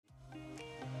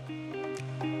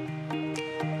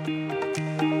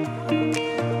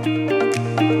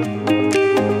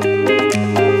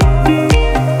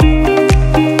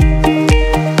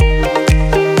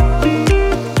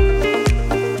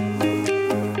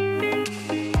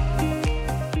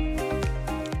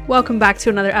Welcome back to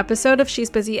another episode of She's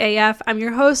Busy AF. I'm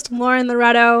your host, Lauren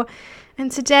Loretto, and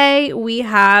today we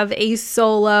have a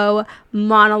solo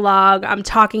monologue. I'm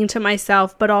talking to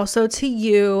myself, but also to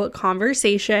you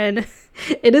conversation.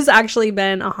 It has actually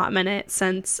been a hot minute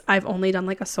since I've only done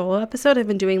like a solo episode. I've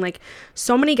been doing like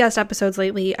so many guest episodes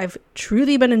lately. I've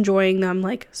truly been enjoying them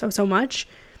like so much.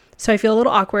 So I feel a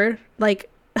little awkward. Like,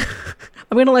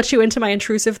 I'm going to let you into my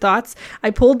intrusive thoughts.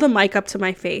 I pulled the mic up to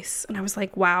my face and I was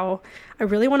like, wow, I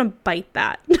really want to bite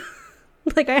that.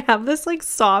 Like I have this like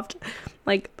soft,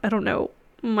 like, I don't know,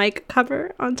 mic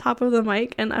cover on top of the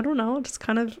mic. And I don't know, just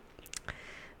kind of,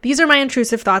 these are my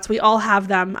intrusive thoughts. We all have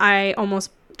them. I almost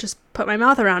just put my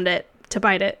mouth around it to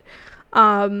bite it.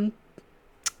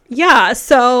 Yeah,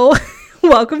 so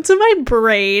welcome to my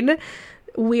brain.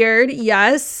 Weird,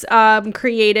 yes.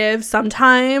 Creative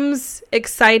sometimes,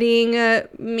 exciting,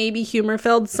 maybe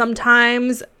humor-filled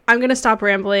sometimes. I'm gonna stop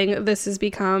rambling. This has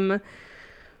become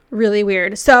really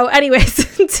weird. So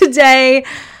anyways, today,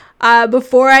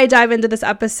 before I dive into this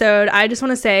episode, I just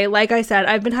want to say, like I said,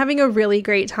 I've been having a really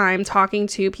great time talking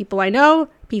to people I know,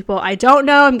 people I don't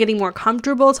know. I'm getting more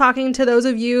comfortable talking to those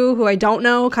of you who I don't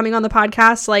know coming on the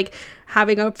podcast, like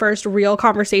having a first real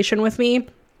conversation with me.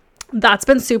 That's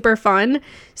been super fun.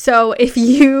 So if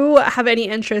you have any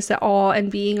interest at all in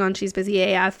being on She's Busy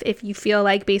AF, if you feel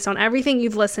like based on everything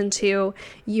you've listened to,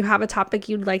 you have a topic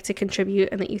you'd like to contribute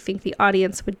and that you think the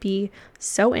audience would be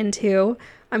so into,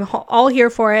 I'm all here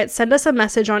for it. Send us a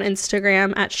message on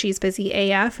Instagram at She's Busy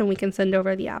AF and we can send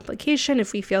over the application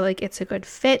if we feel like it's a good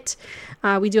fit.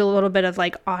 We do a little bit of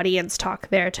like audience talk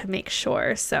there to make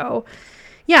sure. So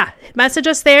yeah, message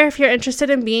us there if you're interested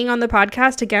in being on the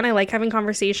podcast. Again, I like having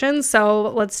conversations, so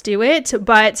let's do it.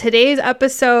 But today's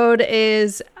episode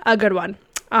is a good one.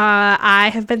 I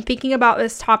have been thinking about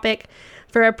this topic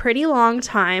for a pretty long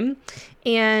time,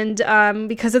 and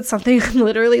because it's something I'm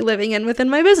literally living in within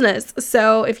my business.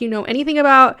 So if you know anything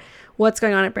about what's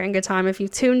going on at Brand Good Time, if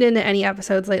you've tuned into any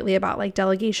episodes lately about like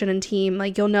delegation and team,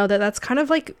 like you'll know that that's kind of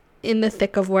like in the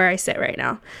thick of where I sit right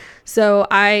now. So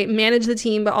I manage the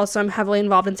team, but also I'm heavily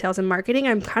involved in sales and marketing.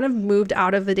 I'm kind of moved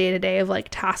out of the day-to-day of like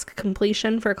task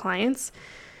completion for clients,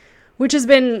 which has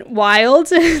been wild.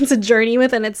 It's a journey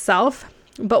within itself.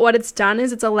 But what it's done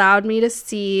is it's allowed me to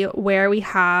see where we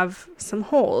have some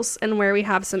holes and where we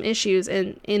have some issues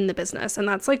in the business. And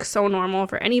that's like so normal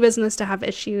for any business to have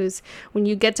issues. When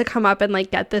you get to come up and like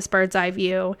get this bird's eye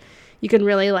view, you can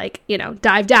really like, you know,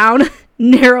 dive down,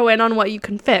 narrow in on what you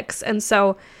can fix. And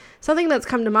so something that's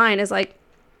come to mind is like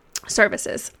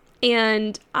services.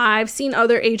 And I've seen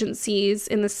other agencies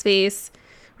in the space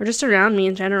or just around me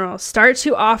in general start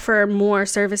to offer more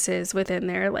services within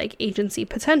their like agency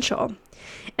potential.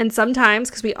 And sometimes,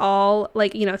 because we all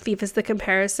like, you know, thief is the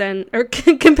comparison, or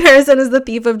comparison is the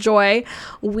thief of joy.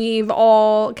 We've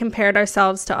all compared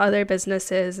ourselves to other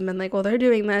businesses and been like, well, they're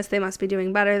doing this, they must be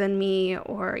doing better than me.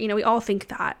 Or, you know, we all think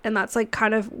that. And that's like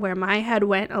kind of where my head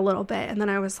went a little bit. And then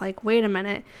I was like, wait a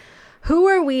minute, who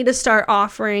are we to start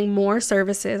offering more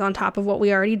services on top of what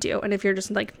we already do? And if you're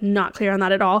just like not clear on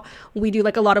that at all, we do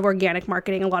like a lot of organic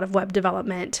marketing, a lot of web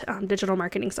development, digital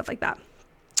marketing, stuff like that.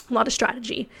 A lot of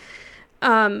strategy.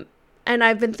 And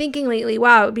I've been thinking lately,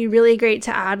 wow, it would be really great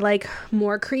to add like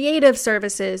more creative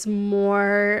services,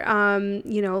 more,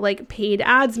 you know, like paid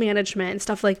ads management and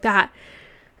stuff like that.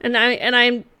 And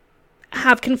I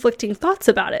have conflicting thoughts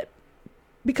about it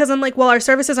because I'm like, well, our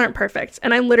services aren't perfect.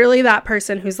 And I'm literally that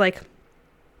person who's like,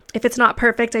 if it's not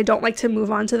perfect, I don't like to move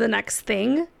on to the next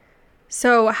thing.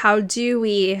 So how do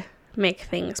we make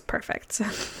things perfect?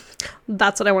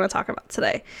 That's what I want to talk about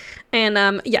today.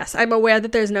 And yes, I'm aware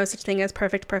that there's no such thing as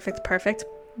perfect.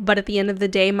 But at the end of the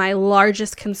day, my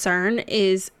largest concern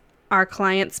is our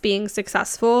clients being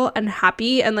successful and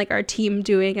happy and like our team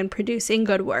doing and producing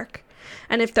good work.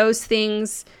 And if those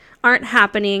things aren't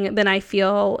happening, then I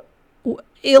feel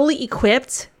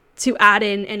ill-equipped to add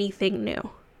in anything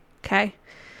new. Okay?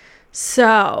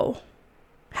 So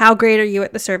how great are you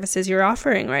at the services you're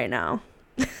offering right now?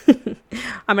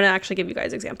 I'm going to actually give you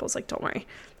guys examples. Like, don't worry.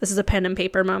 This is a pen and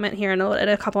paper moment here in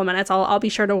a couple of minutes. I'll be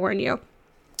sure to warn you.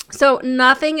 So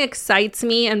nothing excites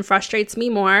me and frustrates me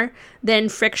more than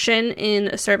friction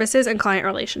in services and client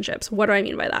relationships. What do I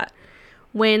mean by that?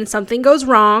 When something goes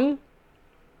wrong,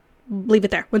 leave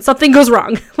it there. When something goes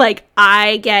wrong, like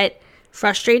I get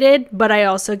frustrated, but I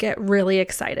also get really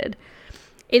excited.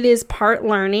 It is part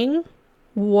learning.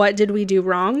 What did we do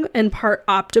wrong? And part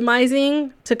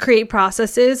optimizing to create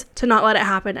processes to not let it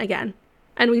happen again.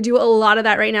 And we do a lot of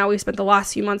that right now. We spent the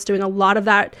last few months doing a lot of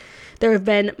that. There have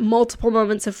been multiple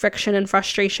moments of friction and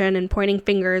frustration and pointing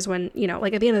fingers when,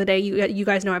 like at the end of the day, you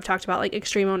guys know I've talked about like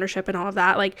extreme ownership and all of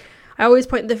that. Like I always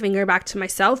point the finger back to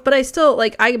myself, but I still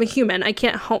like, I'm a human. I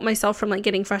can't help myself from like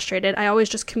getting frustrated. I always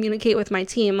just communicate with my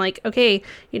team like, okay,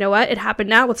 you know what? It happened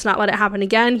now. Let's not let it happen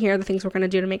again. Here are the things we're going to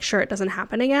do to make sure it doesn't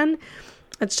happen again.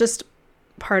 It's just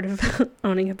part of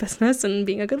owning a business and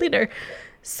being a good leader.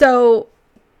 So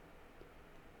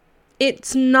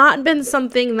it's not been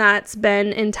something that's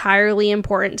been entirely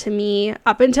important to me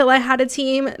up until I had a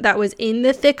team that was in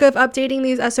the thick of updating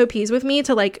these SOPs with me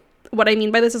to like, what I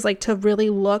mean by this is like to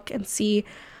really look and see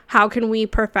how can we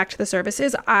perfect the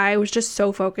services. I was just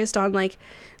so focused on like,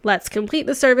 let's complete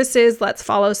the services. Let's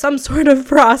follow some sort of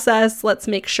process. Let's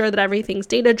make sure that everything's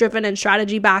data driven and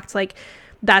strategy backed. Like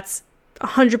that's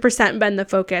 100% been the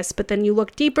focus. But then you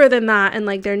look deeper than that and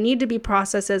like there need to be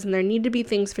processes and there need to be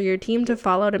things for your team to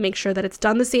follow to make sure that it's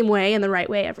done the same way and the right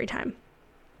way every time.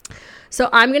 So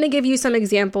I'm going to give you some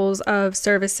examples of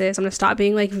services. I'm going to stop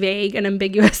being like vague and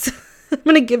ambiguous. I'm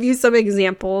going to give you some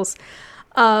examples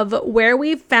of where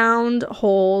we've found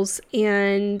holes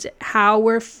and how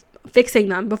we're fixing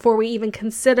them before we even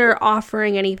consider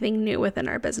offering anything new within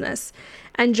our business.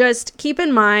 And just keep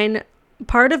in mind,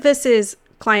 part of this is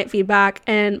client feedback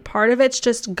and part of it's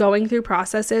just going through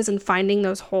processes and finding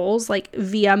those holes like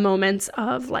via moments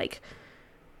of like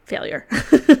failure,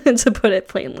 to put it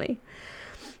plainly.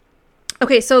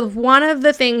 Okay, so one of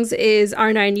the things is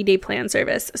our 90-day plan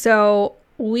service. So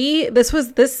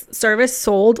this service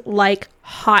sold like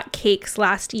hotcakes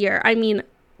last year. I mean,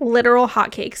 literal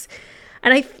hotcakes.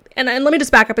 And let me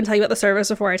just back up and tell you about the service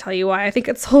before I tell you why I think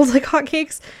it sold like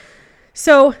hotcakes.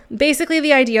 So basically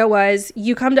the idea was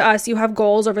you come to us, you have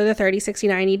goals over the 30, 60,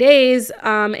 90 days,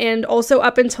 and also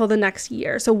up until the next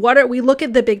year. So we look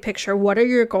at the big picture, what are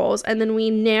your goals? And then we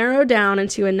narrow down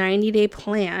into a 90-day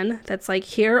plan that's like,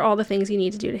 here are all the things you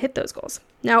need to do to hit those goals.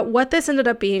 Now, what this ended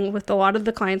up being with a lot of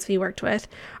the clients we worked with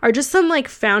are just some like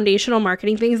foundational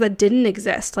marketing things that didn't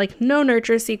exist, like no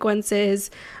nurture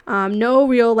sequences, no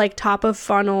real like top of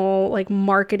funnel, like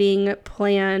marketing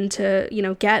plan to,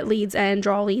 get leads in,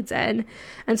 draw leads in.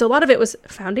 And so a lot of it was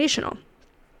foundational.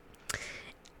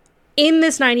 In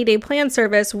this 90-day plan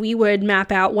service, we would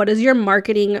map out what is your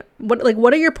marketing,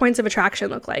 what are your points of attraction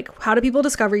look like? How do people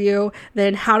discover you?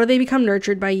 Then how do they become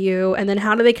nurtured by you? And then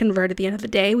how do they convert at the end of the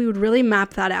day? We would really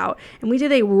map that out. And we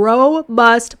did a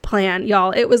robust plan,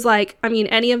 y'all. It was like,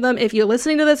 any of them, if you're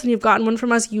listening to this and you've gotten one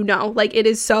from us, like it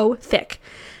is so thick.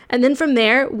 And then from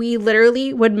there, we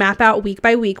literally would map out week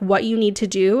by week what you need to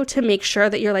do to make sure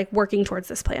that you're like working towards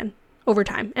this plan over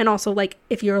time. And also like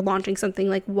if you're launching something,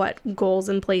 like what goals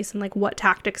in place and like what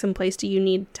tactics in place do you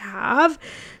need to have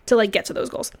to like get to those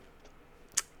goals.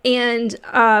 And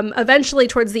eventually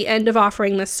towards the end of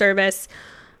offering this service,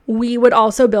 we would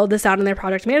also build this out in their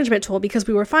project management tool because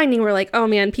we were finding we're like, oh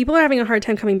man, people are having a hard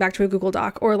time coming back to a Google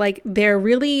Doc, or like they're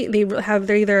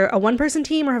either a one-person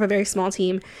team or have a very small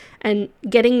team, and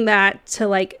getting that to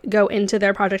like go into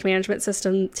their project management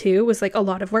system too was like a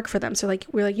lot of work for them. So like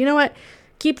we're like, you know what?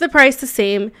 Keep the price the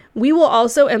same. We will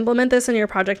also implement this in your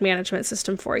project management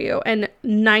system for you. And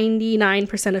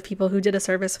 99% of people who did this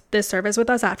service with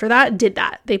us after that did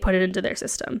that. They put it into their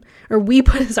system, or we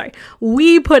put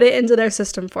it into their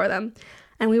system for them.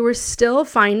 And we were still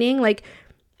finding like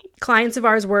clients of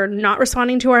ours were not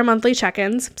responding to our monthly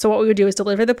check-ins. So what we would do is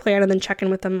deliver the plan and then check in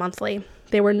with them monthly.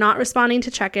 They were not responding to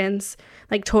check-ins,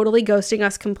 like totally ghosting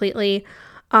us completely,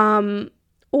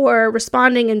 or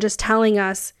responding and just telling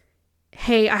us,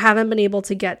 hey, I haven't been able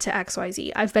to get to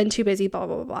XYZ. I've been too busy, blah,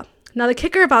 blah, blah, blah. Now, the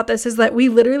kicker about this is that we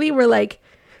literally were like,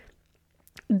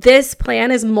 this plan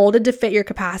is molded to fit your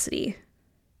capacity.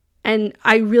 And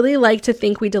I really like to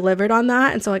think we delivered on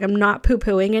that. And so like, I'm not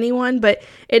poo-pooing anyone, but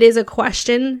it is a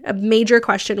major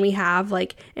question we have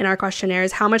like in our questionnaire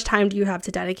is how much time do you have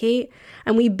to dedicate?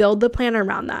 And we build the plan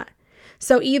around that.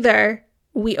 So either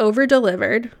we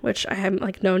over-delivered, which I am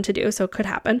like known to do, so it could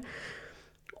happen,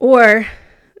 or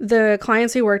the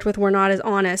clients we worked with were not as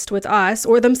honest with us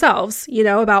or themselves,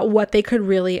 about what they could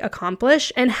really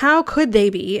accomplish, and how could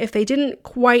they be if they didn't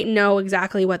quite know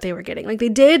exactly what they were getting. Like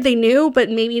they knew,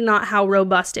 but maybe not how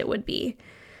robust it would be.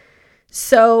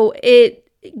 So it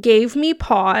gave me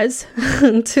pause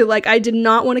to like, I did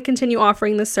not want to continue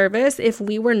offering this service if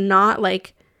we were not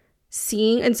like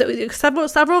seeing. And so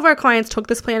several of our clients took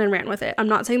this plan and ran with it. I'm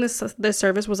not saying this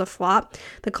service was a flop.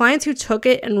 The clients who took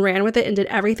it and ran with it and did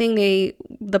everything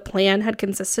the plan had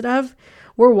consisted of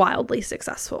were wildly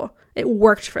successful. It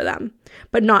worked for them.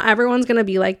 But not everyone's going to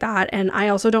be like that. And I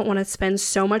also don't want to spend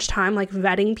so much time like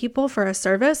vetting people for a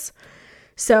service.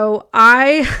 So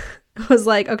I was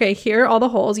like, okay, here are all the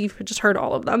holes. You've just heard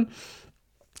all of them.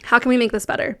 How can we make this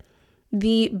better?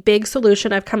 The big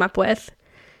solution I've come up with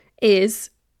is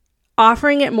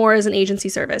offering it more as an agency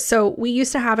service. So we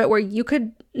used to have it where you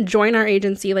could join our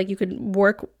agency, like you could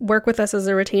work with us as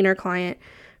a retainer client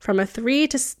from a 3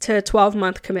 to 12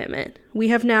 month commitment. We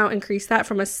have now increased that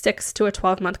from a 6 to a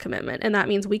 12-month commitment. And that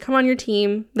means we come on your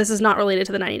team. This is not related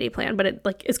to the 90-day plan, but it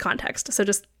like is context. So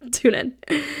just tune in.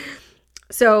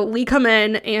 So we come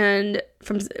in, and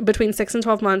from between 6 and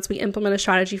 12 months, we implement a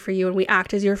strategy for you, and we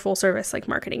act as your full service like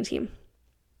marketing team.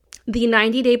 The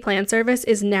 90-day plan service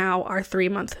is now our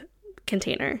 3-month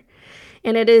container.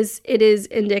 And it is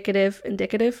indicative,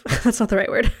 that's not the right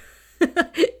word,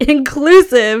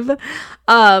 inclusive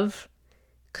of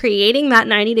creating that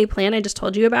 90-day plan I just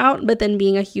told you about, but then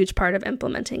being a huge part of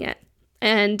implementing it.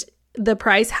 And the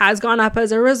price has gone up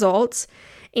as a result.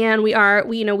 And we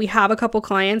have a couple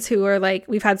clients who are like,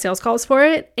 we've had sales calls for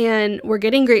it and we're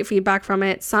getting great feedback from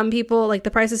it. Some people, like,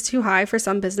 the price is too high for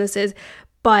some businesses.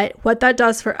 But what that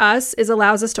does for us is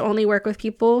allows us to only work with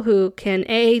people who can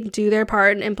A, do their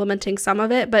part in implementing some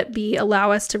of it, but B,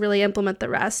 allow us to really implement the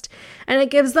rest. And it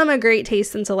gives them a great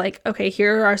taste into like, okay,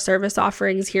 here are our service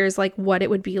offerings. Here's like what it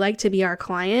would be like to be our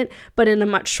client, but in a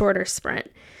much shorter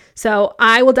sprint. So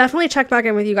I will definitely check back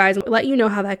in with you guys and let you know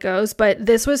how that goes. But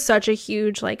this was such a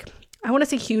huge, like, I want to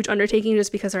say huge undertaking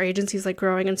just because our agency is like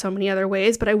growing in so many other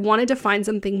ways, but I wanted to find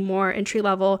something more entry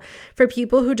level for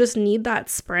people who just need that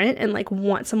sprint and like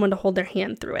want someone to hold their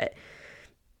hand through it.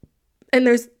 And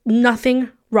there's nothing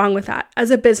wrong with that. As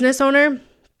a business owner,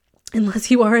 unless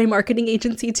you are a marketing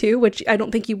agency too, which I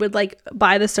don't think you would like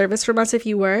buy the service from us if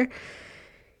you were.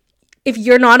 If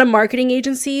you're not a marketing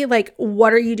agency, like,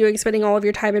 what are you doing spending all of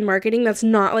your time in marketing? That's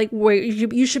not like where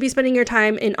you should be spending your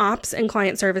time in ops and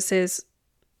client services,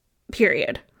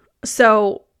 period.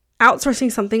 So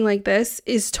outsourcing something like this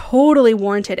is totally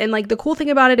warranted. And like the cool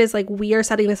thing about it is like we are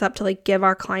setting this up to like give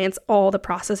our clients all the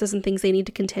processes and things they need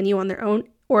to continue on their own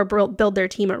or build their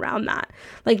team around that.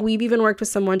 Like we've even worked with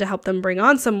someone to help them bring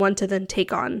on someone to then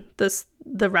take on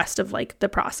the rest of like the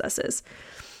processes.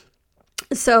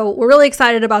 So we're really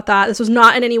excited about that. This was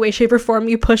not in any way, shape, or form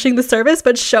you pushing the service,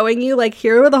 but showing you like,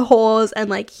 here are the holes and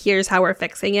like, here's how we're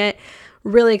fixing it.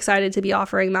 Really excited to be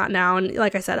offering that now. And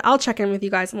like I said, I'll check in with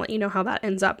you guys and let you know how that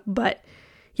ends up. But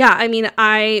yeah, I mean,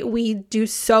 we do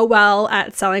so well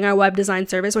at selling our web design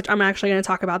service, which I'm actually going to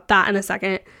talk about that in a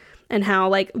second, and how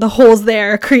like the holes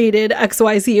there created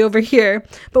XYZ over here.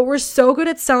 But we're so good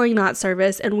at selling that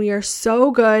service, and we are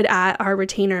so good at our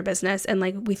retainer business, and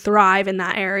like we thrive in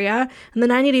that area. And the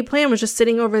 90-day plan was just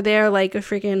sitting over there like a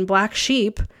freaking black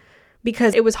sheep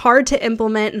because it was hard to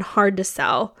implement and hard to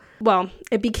sell. Well,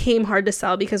 it became hard to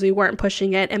sell because we weren't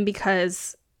pushing it and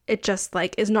because it just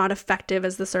like is not effective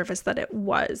as the service that it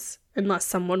was, unless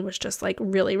someone was just like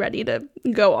really ready to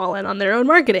go all in on their own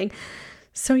marketing.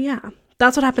 So yeah,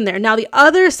 that's what happened there. Now, the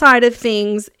other side of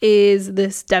things is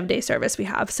this Dev Day service we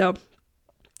have. So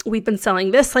we've been selling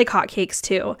this like hotcakes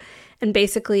too. And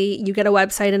basically you get a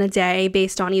website in a day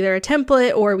based on either a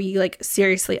template or we like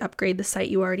seriously upgrade the site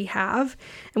you already have.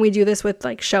 And we do this with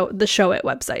like Show It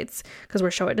websites because we're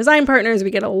Show It design partners.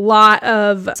 We get a lot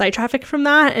of site traffic from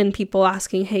that and people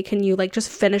asking, hey, can you like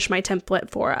just finish my template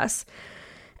for us?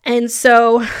 And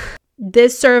so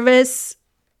this service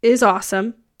is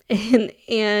awesome.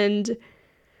 And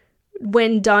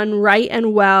when done right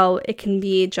and well, it can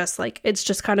be just like, it's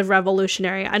just kind of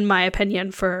revolutionary, in my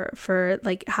opinion, for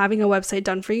like having a website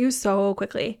done for you so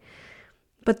quickly.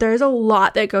 But there's a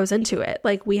lot that goes into it.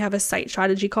 Like we have a site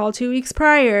strategy call 2 weeks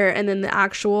prior, and then the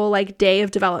actual like day of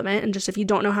development. And just if you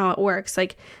don't know how it works,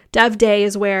 like Dev Day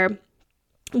is where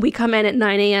we come in at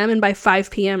 9 a.m. and by 5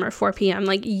 p.m. or 4 p.m.,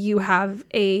 like you have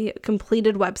a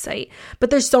completed website. But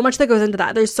there's so much that goes into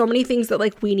that. There's so many things that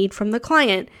like we need from the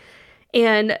client.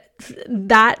 And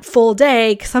that full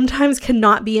day sometimes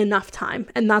cannot be enough time.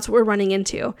 And that's what we're running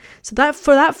into. So that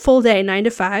for that full day, 9 to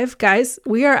 5, guys,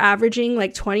 we are averaging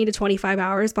like 20 to 25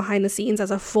 hours behind the scenes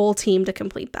as a full team to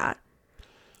complete that,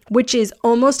 which is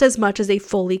almost as much as a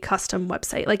fully custom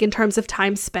website, like in terms of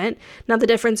time spent. Now, the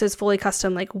difference is fully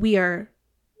custom, like we are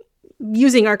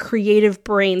using our creative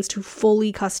brains to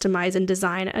fully customize and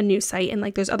design a new site. And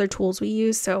like there's other tools we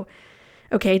use. So,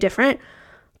 okay, different.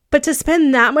 But to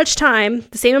spend that much time,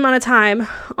 the same amount of time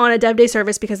on a Dev Day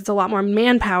service because it's a lot more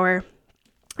manpower,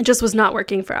 it just was not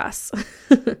working for us.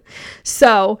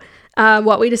 So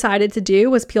what we decided to do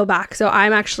was peel back. So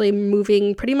I'm actually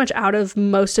moving pretty much out of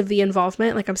most of the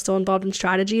involvement. Like I'm still involved in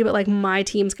strategy, but like my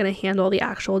team's going to handle the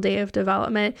actual day of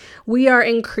development. We are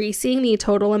increasing the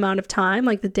total amount of time,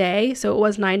 like the day. So it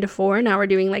was 9 to 4. Now we're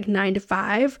doing like 9 to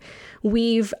 5.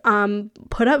 We've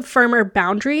put up firmer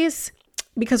boundaries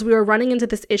because we were running into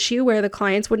this issue where the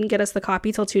clients wouldn't get us the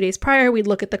copy till 2 days prior. We'd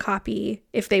look at the copy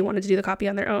if they wanted to do the copy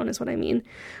on their own is what I mean.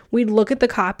 We'd look at the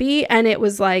copy and it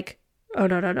was like, oh,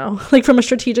 no. Like from a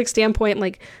strategic standpoint,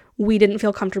 like we didn't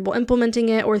feel comfortable implementing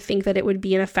it or think that it would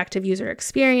be an effective user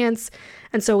experience.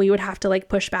 And so we would have to like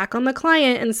push back on the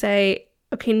client and say,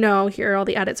 okay, no, here are all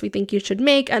the edits we think you should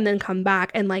make, and then come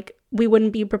back, and like we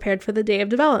wouldn't be prepared for the day of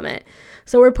development.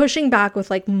 So we're pushing back with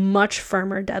like much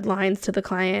firmer deadlines to the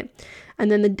client.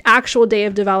 And then the actual day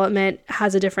of development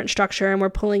has a different structure and we're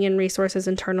pulling in resources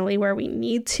internally where we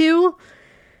need to.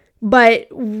 But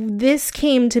this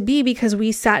came to be because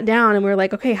we sat down and we were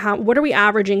like, okay, what are we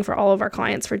averaging for all of our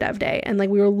clients for Dev Day? And like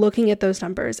we were looking at those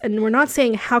numbers, and we're not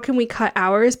saying how can we cut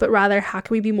hours, but rather how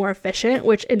can we be more efficient,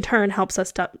 which in turn helps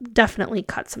us to definitely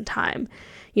cut some time.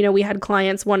 You know, we had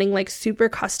clients wanting like super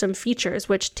custom features,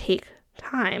 which take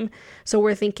time. So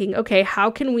we're thinking, okay, how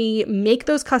can we make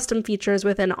those custom features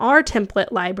within our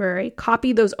template library,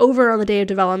 copy those over on the day of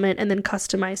development, and then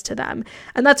customize to them?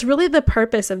 And that's really the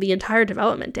purpose of the entire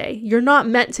development day. You're not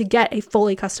meant to get a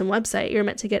fully custom website. You're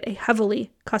meant to get a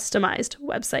heavily customized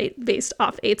website based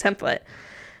off a template.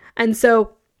 And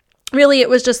so really it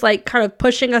was just like kind of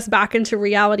pushing us back into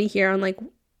reality here on like,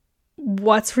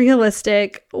 what's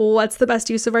realistic? What's the best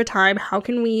use of our time? How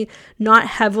can we not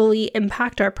heavily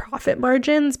impact our profit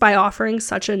margins by offering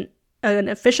such an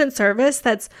efficient service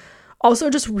that's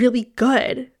also just really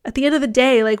good? At the end of the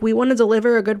day, like we want to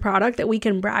deliver a good product that we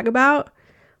can brag about,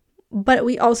 but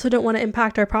we also don't want to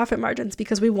impact our profit margins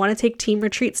because we want to take team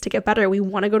retreats to get better. We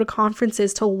want to go to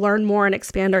conferences to learn more and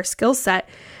expand our skill set.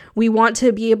 We want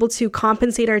to be able to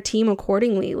compensate our team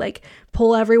accordingly, like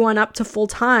pull everyone up to full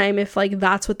time if like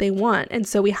that's what they want. And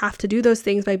so we have to do those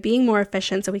things by being more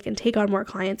efficient so we can take on more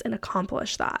clients and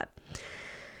accomplish that.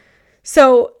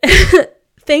 So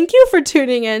thank you for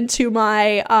tuning in to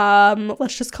my,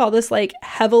 let's just call this like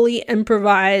heavily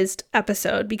improvised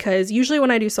episode, because usually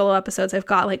when I do solo episodes, I've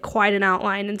got like quite an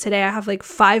outline. And today I have like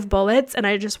 5 bullets and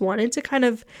I just wanted to kind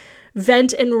of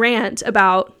vent and rant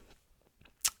about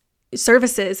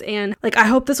services. And like I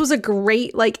hope this was a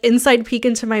great like inside peek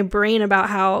into my brain about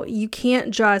how you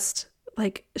can't just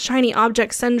like shiny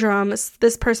object syndrome,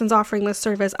 this person's offering this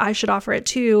service, I should offer it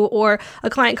too. Or a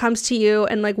client comes to you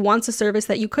and like wants a service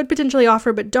that you could potentially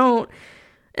offer but don't.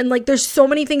 And like there's so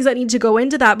many things that need to go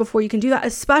into that before you can do that,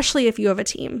 especially if you have a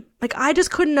team. Like I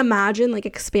just couldn't imagine like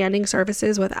expanding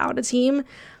services without a team.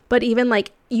 But even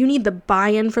like you need the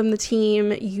buy-in from the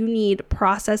team, you need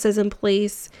processes in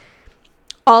place.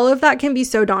 All of that can be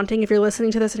so daunting if you're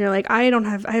listening to this and you're like, I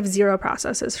have 0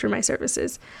 processes for my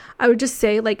services. I would just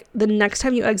say like the next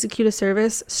time you execute a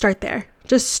service, start there.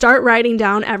 Just start writing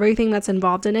down everything that's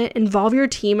involved in it. Involve your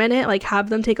team in it, like have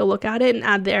them take a look at it and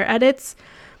add their edits.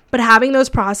 But having those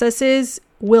processes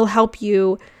will help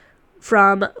you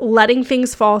from letting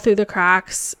things fall through the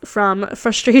cracks, from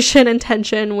frustration and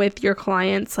tension with your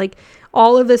clients. Like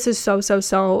all of this is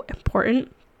so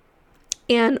important.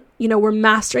 And, you know, we're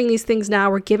mastering these things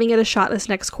now. We're giving it a shot this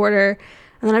next quarter.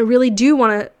 And then I really do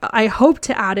I hope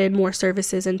to add in more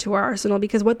services into our arsenal,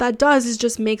 because what that does is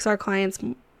just makes our clients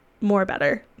more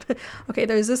better. Okay,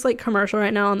 there's this like commercial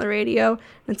right now on the radio. And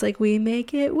it's like, we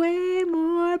make it way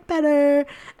more better.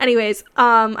 Anyways,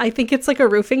 I think it's like a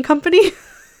roofing company.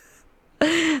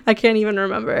 I can't even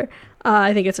remember.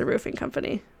 I think it's a roofing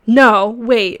company. No,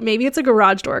 wait, maybe it's a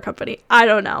garage door company. I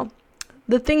don't know.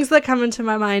 The things that come into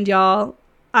my mind, y'all,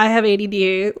 I have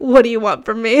ADD. What do you want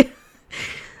from me?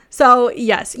 So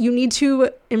yes, you need to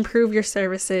improve your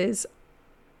services,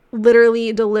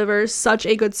 literally deliver such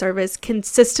a good service,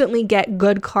 consistently get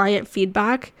good client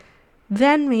feedback,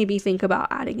 then maybe think about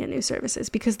adding in new services,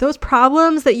 because those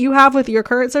problems that you have with your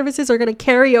current services are going to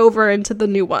carry over into the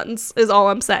new ones, is all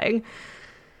I'm saying.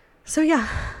 So yeah.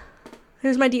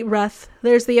 There's my deep breath.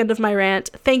 There's the end of my rant.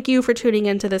 Thank you for tuning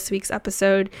into this week's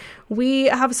episode. We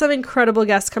have some incredible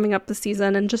guests coming up this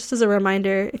season. And just as a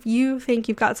reminder, if you think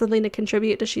you've got something to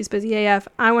contribute to She's Busy AF,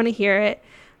 I want to hear it.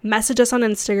 Message us on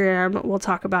Instagram. We'll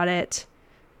talk about it.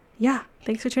 Yeah,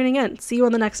 thanks for tuning in. See you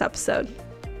on the next episode.